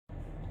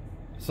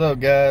So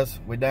guys,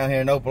 we down here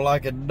in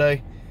Opelika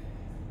today.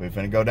 We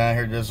finna go down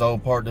here to this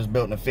old park that's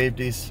built in the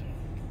 50s.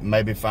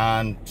 Maybe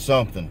find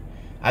something.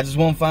 I just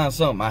want to find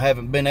something. I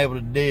haven't been able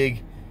to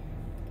dig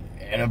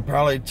in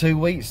probably 2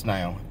 weeks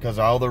now because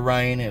of all the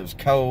rain. It was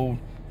cold,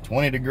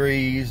 20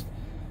 degrees,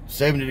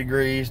 70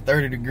 degrees,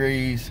 30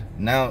 degrees.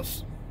 Now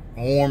it's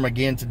warm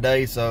again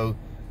today, so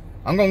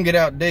I'm gonna get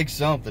out and dig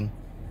something.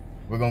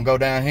 We're gonna go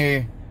down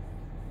here,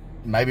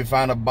 maybe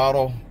find a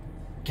bottle,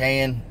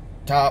 can,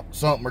 top,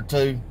 something or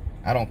two.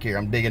 I don't care.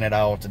 I'm digging it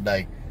all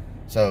today.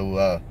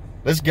 So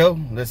let's go.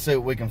 Let's see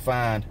what we can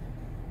find.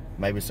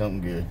 Maybe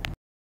something good.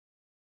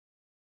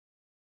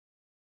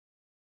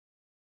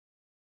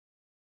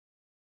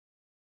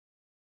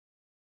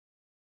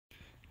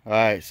 All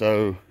right,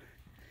 so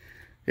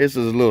this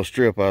is a little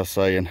strip I was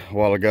saying a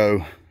while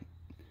ago,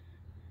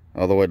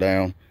 all the way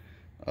down.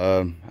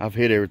 I've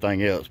hit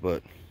everything else,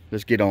 but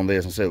let's get on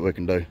this and see what we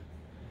can do.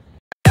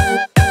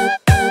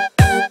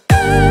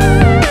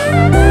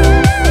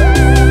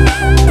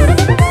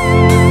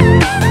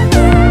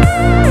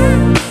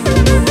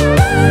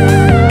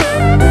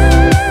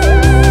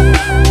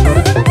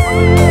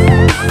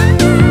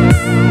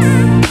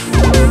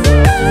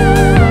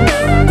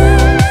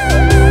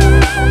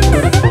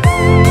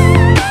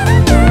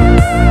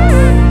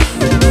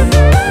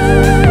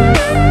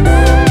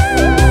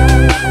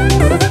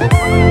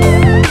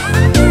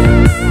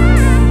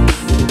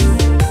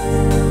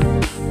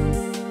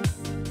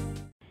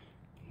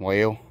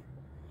 Well,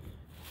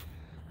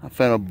 I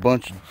found a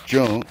bunch of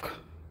junk.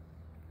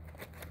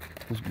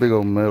 This big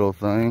old metal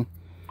thing.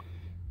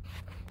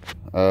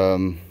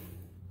 That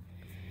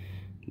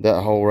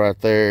hole right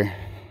there,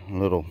 a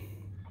little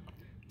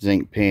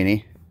zinc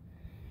penny.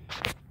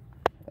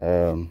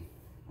 I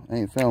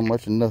ain't found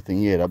much of nothing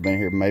yet. I've been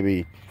here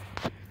maybe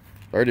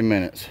 30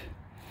 minutes.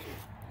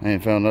 I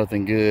ain't found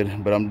nothing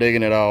good, but I'm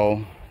digging it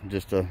all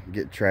just to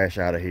get trash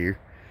out of here.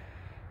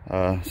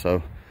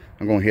 So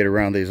I'm gonna hit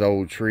around these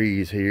old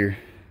trees here.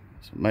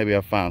 So maybe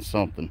I'll find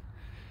something.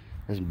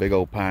 There's some big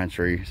old pine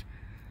trees.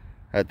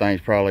 That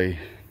thing's probably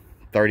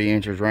 30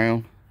 inches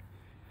round.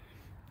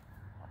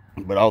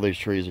 But all these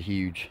trees are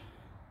huge.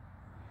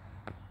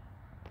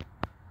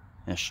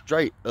 And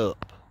straight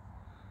up.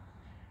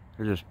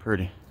 They're just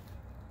pretty.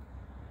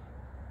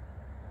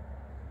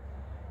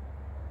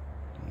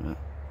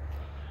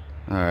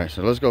 Alright,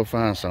 so let's go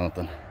find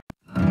something.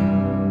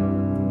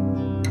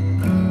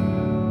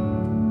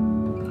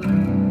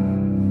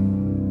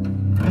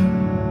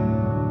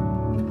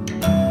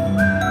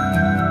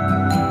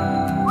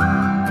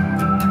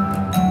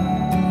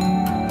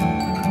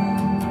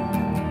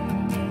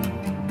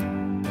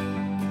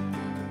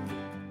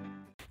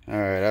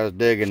 Alright, I was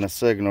digging the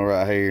signal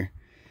right here.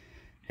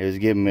 It was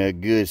giving me a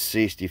good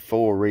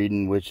 64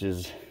 reading, which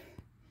is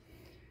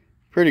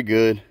pretty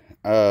good.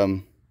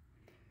 Right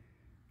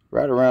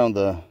around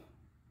the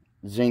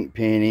zinc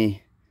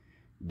penny,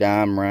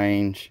 dime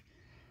range.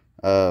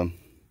 But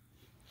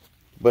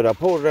I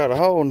pulled it out of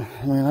the hole, and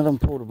man, I done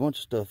pulled a bunch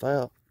of stuff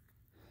out.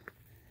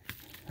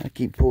 I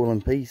keep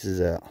pulling pieces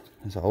out.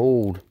 It's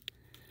old.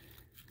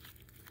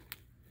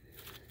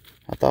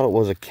 I thought it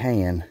was a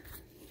can,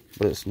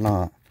 but it's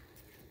not.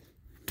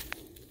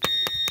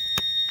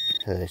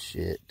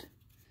 Shit.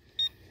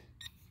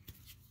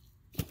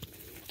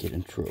 Get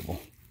in trouble.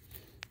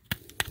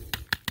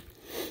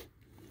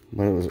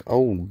 But it was an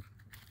old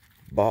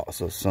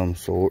box of some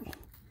sort.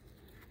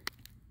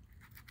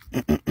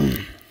 I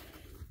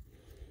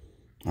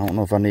don't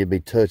know if I need to be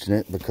touching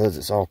it because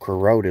it's all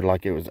corroded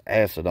like it was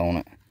acid on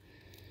it.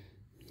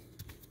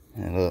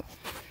 And look,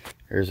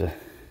 there's a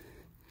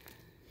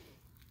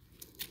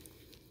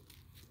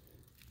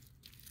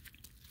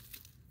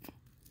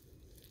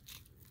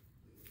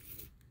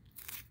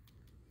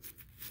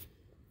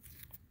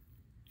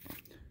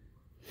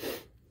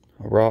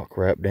rock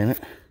wrapped in it.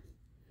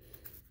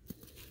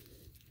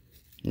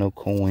 No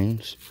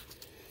coins.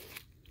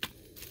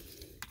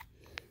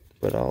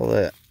 But all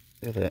that,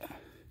 look at that.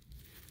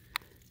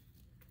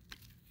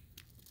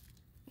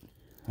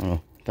 I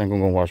think I'm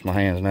gonna wash my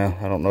hands now.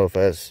 I don't know if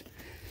that's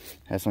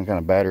has some kind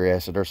of battery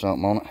acid or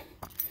something on it.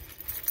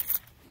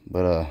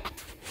 But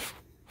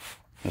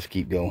let's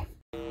keep going.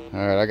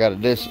 Alright, I got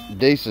a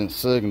decent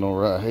signal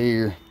right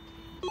here.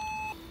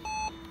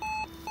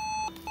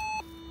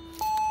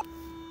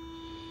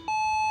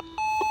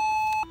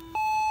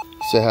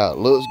 See how it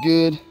looks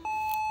good?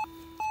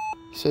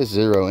 It says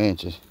 0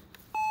 inches.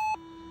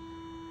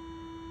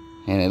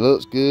 And it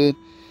looks good.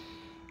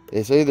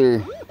 It's either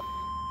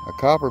a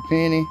copper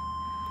penny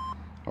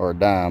or a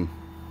dime.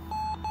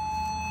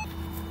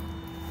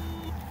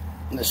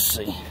 Let's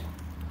see.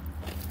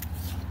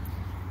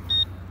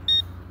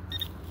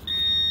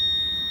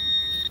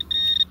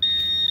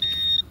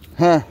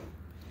 Huh.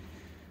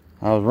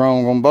 I was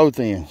wrong on both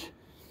ends.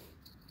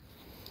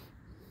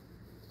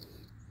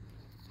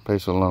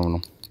 Piece of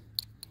aluminum.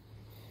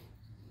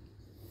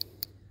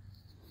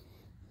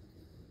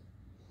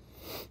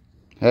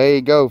 There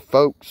you go,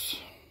 folks.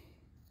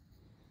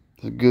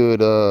 It's a good,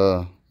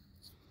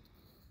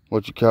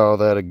 what you call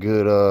that, a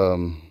good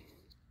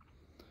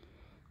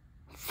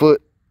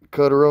foot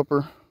cutter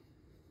upper.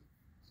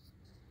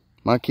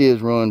 My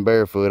kids run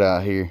barefoot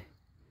out here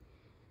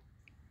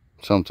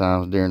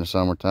sometimes during the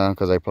summertime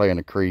because they play in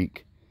the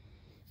creek.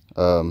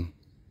 But I'm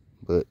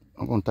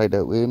gonna take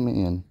that with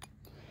me and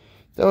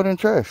throw it in the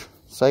trash.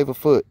 Save a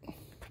foot.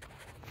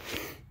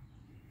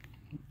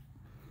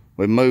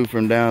 We moved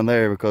from down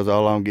there because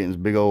all I'm getting is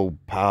big old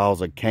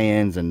piles of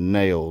cans and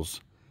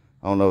nails.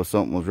 I don't know if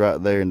something was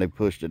right there and they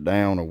pushed it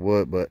down or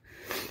what, but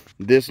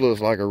this looks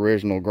like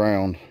original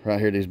ground right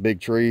here. These big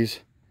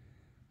trees,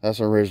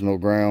 that's original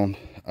ground.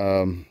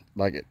 I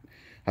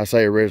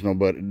say original,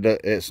 but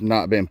it's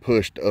not been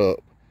pushed up.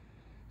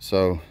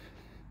 So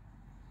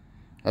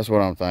that's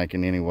what I'm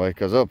thinking anyway,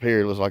 because up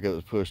here it looks like it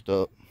was pushed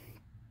up.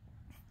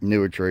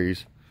 Newer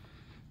trees.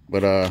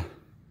 But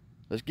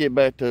let's get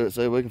back to it,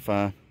 see what we can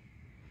find.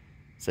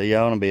 See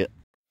y'all in a bit.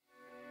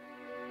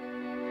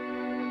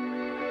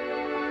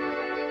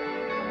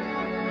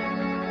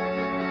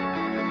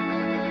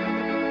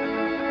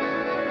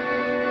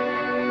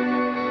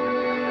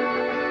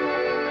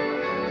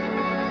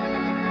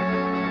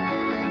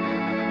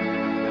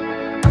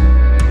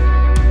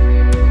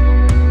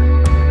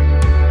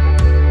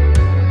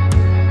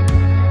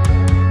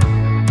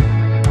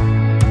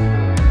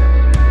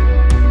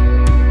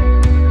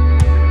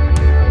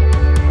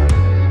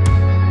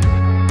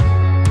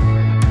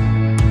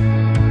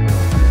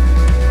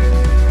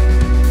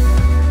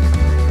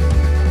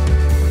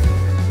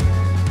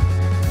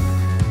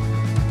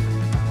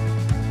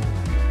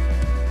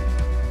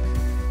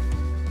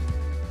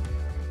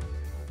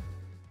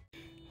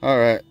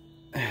 Alright,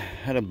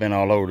 I'd have been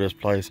all over this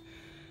place.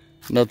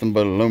 Nothing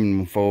but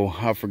aluminum foil.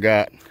 I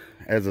forgot,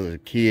 as a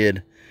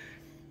kid,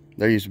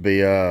 there used to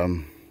be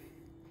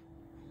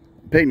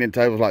picnic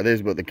tables like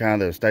this, but the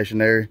kind that are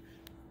stationary.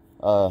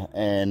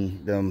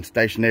 And them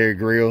stationary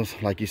grills,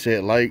 like you see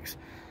at lakes,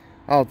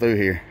 all through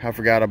here. I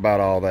forgot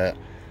about all that.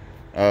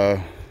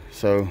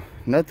 So,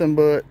 nothing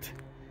but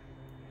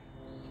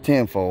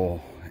tinfoil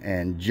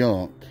and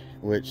junk,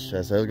 which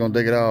I said I was going to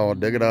dig it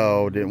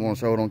all. Didn't want to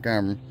show it on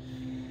camera.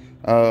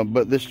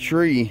 But this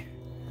tree,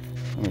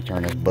 let me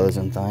turn this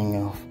buzzing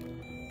thing off.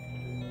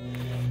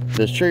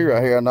 This tree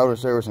right here, I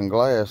noticed there was some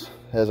glass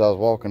as I was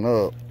walking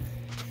up.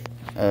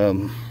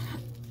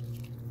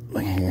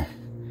 Look here.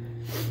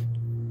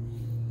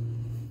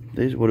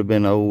 These would have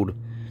been old.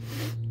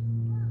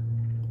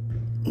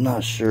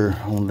 Not sure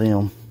on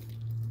them.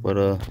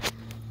 But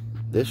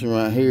this one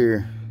right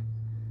here,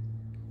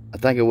 I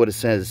think it would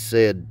have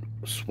said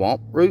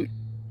swamp root.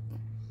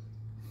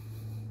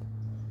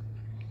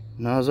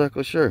 Not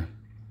exactly sure.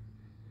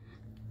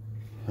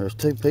 There's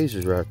two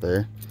pieces right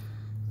there.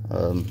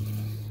 I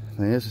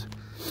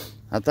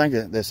think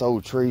that this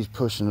old tree's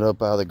pushing it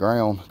up out of the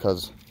ground,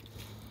 because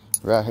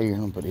right here,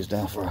 I'm gonna put these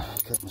down before I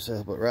cut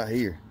myself, but right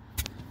here,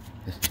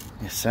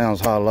 it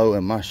sounds hollow,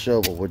 and my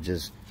shovel would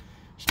just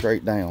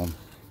straight down.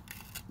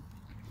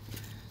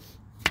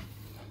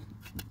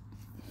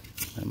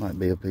 That might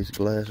be a piece of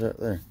glass right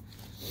there.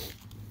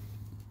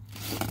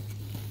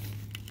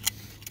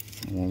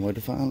 One way to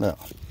find out.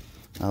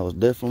 I was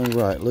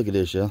definitely right. Look at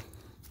this, y'all.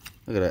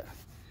 Look at that.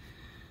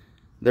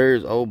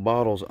 There's old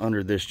bottles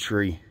under this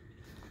tree.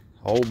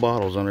 Old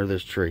bottles under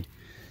this tree.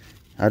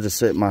 I just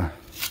set my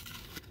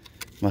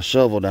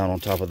shovel down on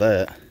top of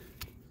that.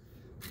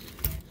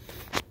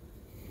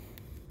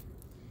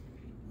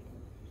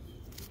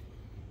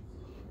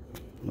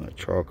 My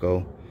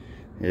charcoal.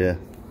 Yeah.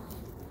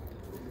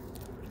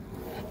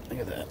 Look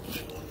at that.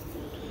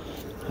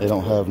 They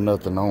don't have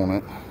nothing on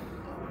it.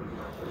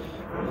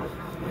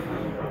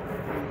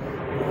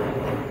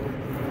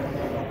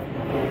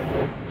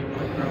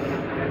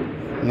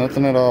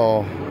 Nothing at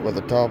all, but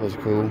the top is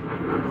cool.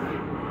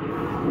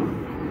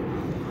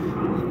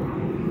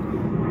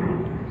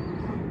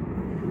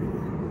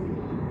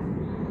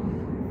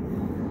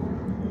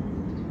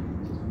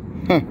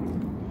 Huh.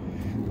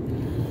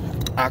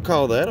 I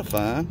call that a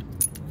find.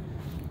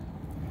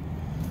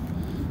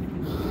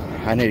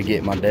 I need to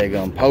get my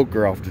daggone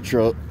poker off the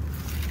truck.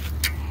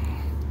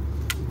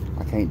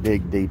 I can't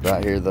dig deep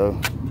out here though.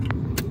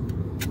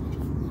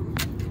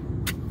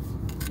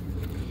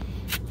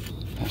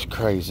 That's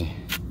crazy.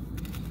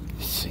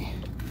 Let's see.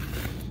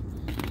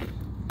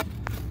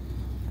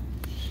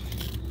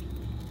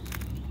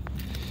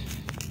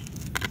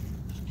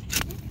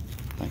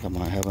 I think I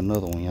might have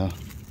another one, y'all.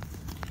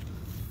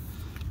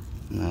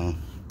 No.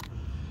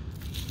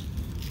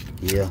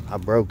 Yeah, I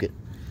broke it.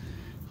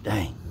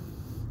 Dang.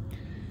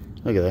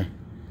 Look at there.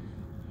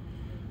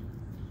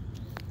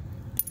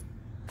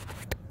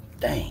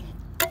 Dang.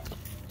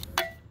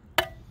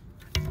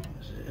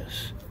 What's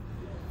this?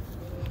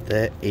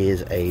 That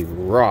is a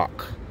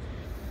rock.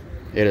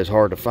 It is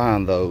hard to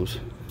find those.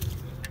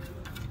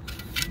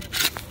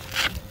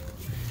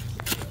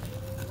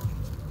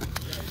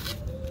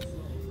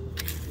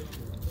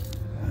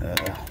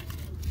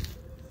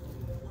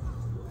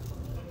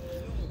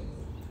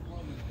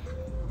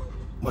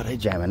 What are they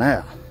jamming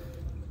out?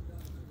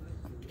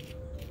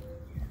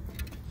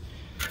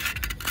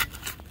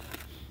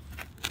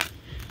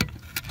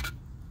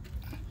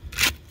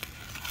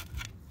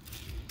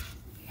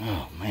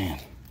 Oh man.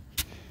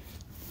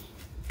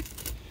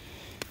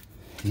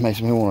 It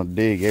makes me want to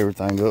dig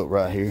everything up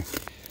right here.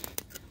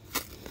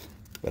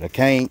 But I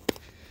can't.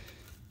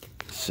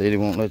 The city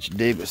won't let you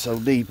dig it so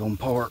deep on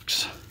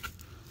parks.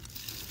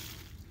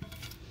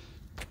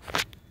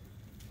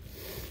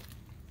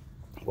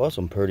 Well,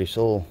 some pretty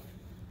soil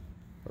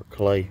or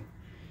clay.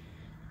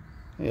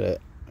 Look at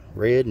that,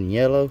 red and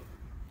yellow.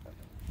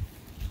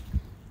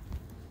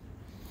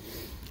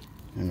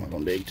 I'm not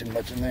gonna dig too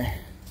much in there.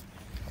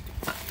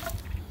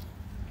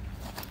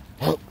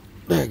 Oh,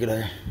 there you go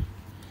there.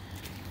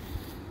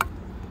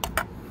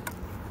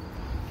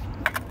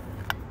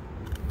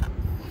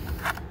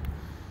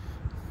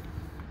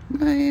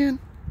 Man.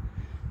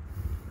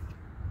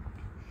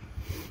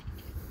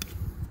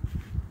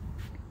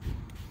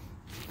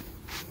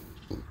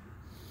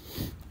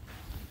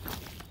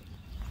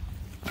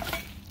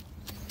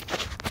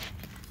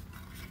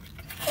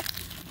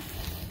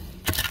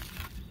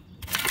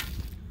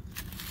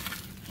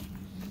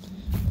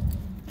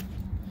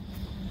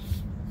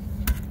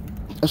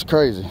 That's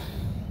crazy.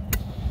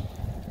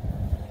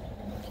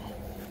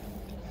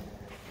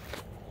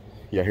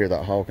 Y'all hear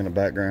that hawk in the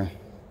background?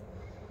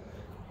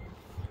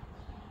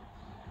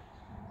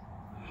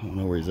 I don't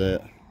know where he's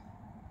at.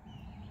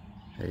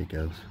 There he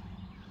goes.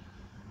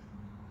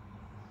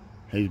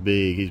 He's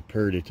big, he's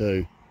pretty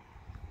too.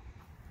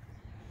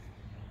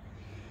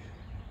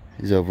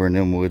 He's over in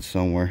them woods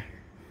somewhere.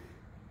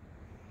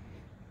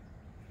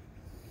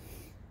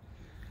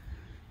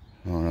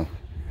 I don't know.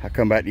 I'll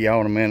come back to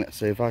y'all in a minute,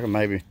 see if I can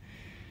maybe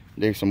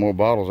dig some more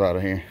bottles out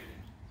of here.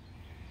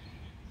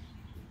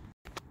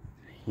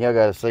 Y'all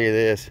gotta see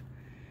this.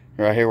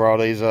 Right here where all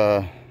these,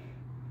 I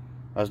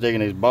was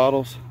digging these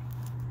bottles.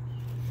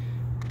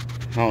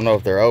 I don't know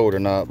if they're old or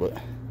not, but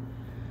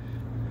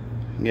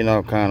getting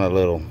all kind of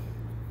little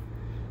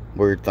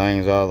weird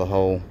things out of the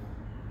hole.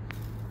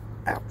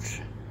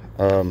 Ouch.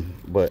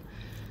 But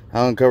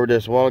I uncovered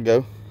this a while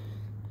ago.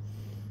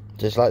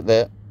 Just like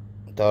that.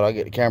 Thought I'd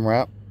get the camera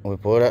out. We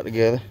pull it out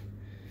together.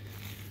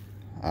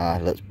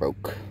 Let's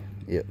broke.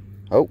 Yep.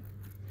 Oh.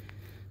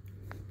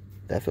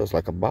 That feels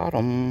like a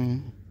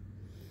bottom.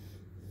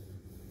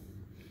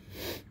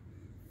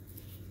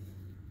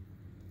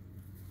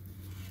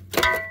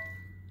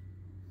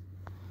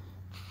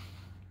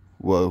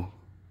 Whoa.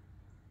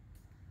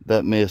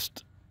 That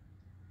missed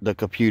the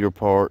computer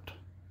part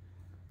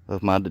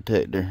of my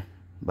detector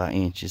by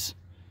inches.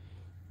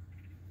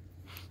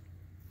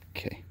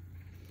 Okay.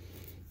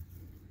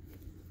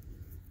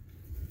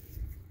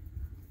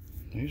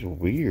 These are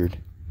weird.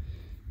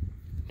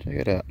 Check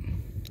it out.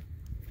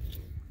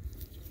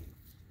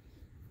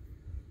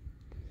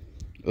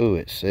 Oh,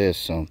 it says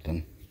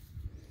something.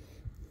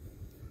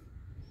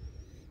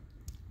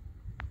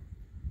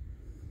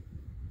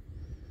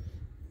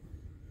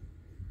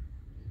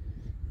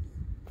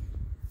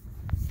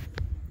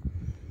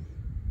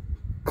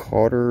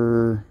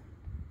 Carter,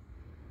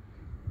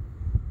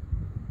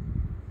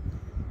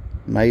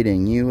 made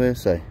in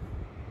USA.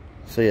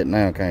 See it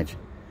now, can't you?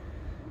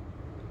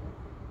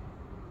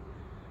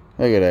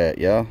 Look at that,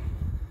 y'all.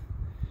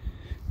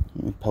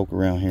 Let me poke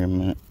around here a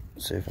minute,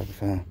 see if I can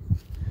find.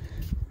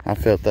 I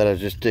felt that I was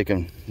just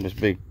sticking this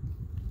big.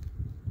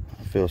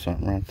 I feel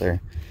something right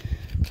there.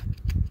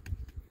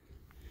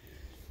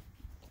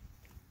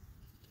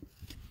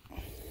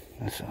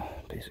 That's a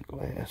piece of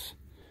glass.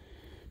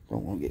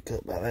 Don't want to get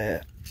cut by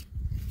that.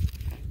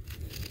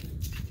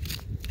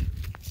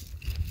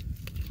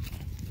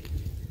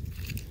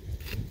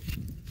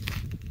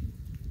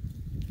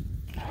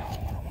 Oh,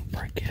 I don't want to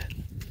break it.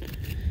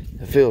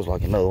 It feels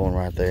like another one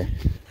right there.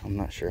 I'm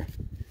not sure.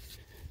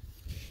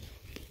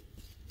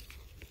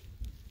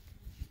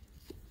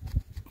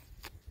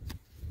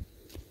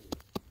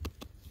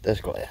 That's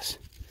glass.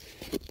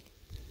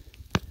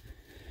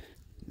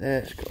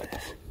 That's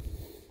glass.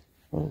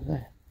 What is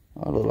that?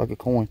 Oh, it looks like a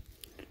coin.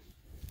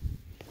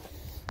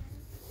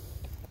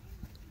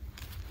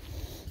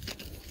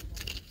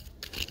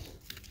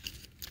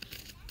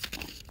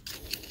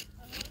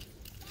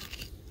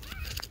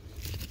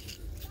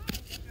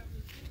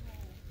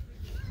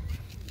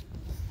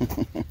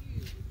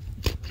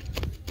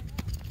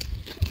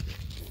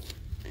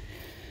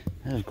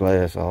 There's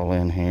glass all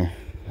in here.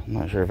 I'm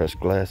not sure if that's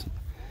glass.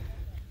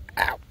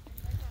 Ow.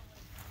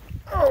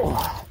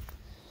 Oh.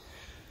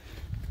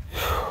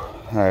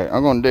 Alright,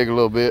 I'm going to dig a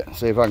little bit,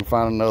 see if I can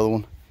find another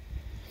one.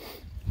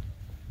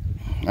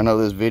 I know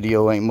this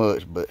video ain't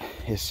much, but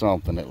it's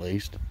something at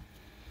least.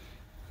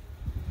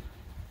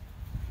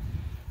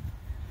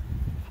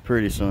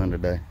 Pretty sun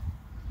today.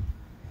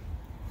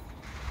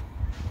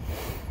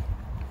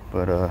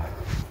 But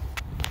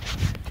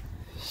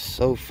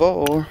so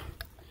far,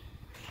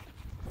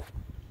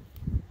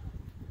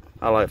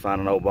 I like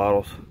finding old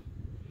bottles.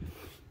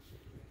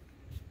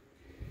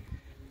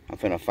 I'm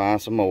finna find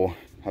some more.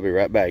 I'll be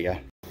right back, y'all.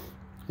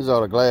 Here's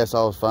all the glass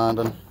I was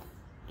finding.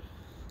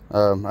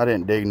 I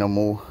didn't dig no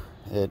more.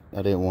 I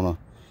didn't want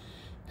to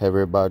have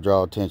everybody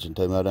draw attention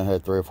to me. I done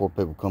had 3 or 4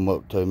 people come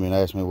up to me and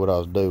ask me what I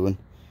was doing.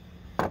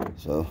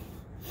 So,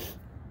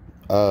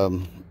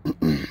 finna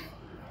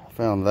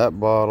found that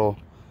bottle,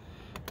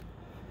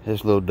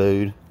 this little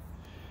dude,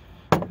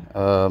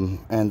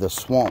 and the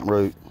swamp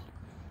root.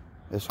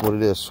 That's what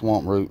it is,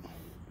 swamp root.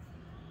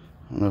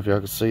 I don't know if y'all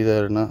can see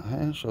that or not.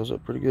 Hey, it shows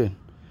up pretty good.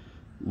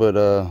 But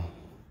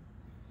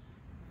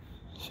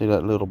see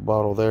that little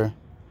bottle there?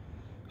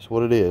 That's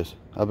what it is.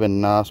 I've been a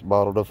nice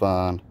bottle to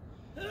find.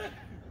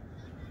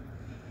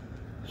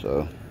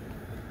 So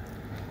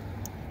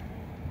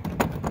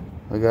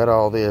we got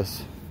all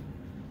this.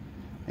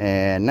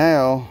 And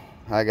now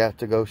I got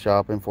to go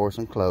shopping for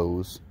some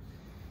clothes.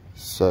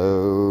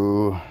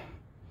 So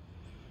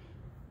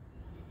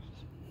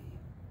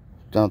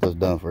Jonathan's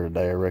done for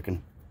today, I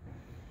reckon.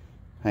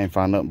 I ain't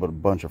find nothing but a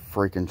bunch of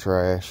freaking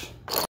trash.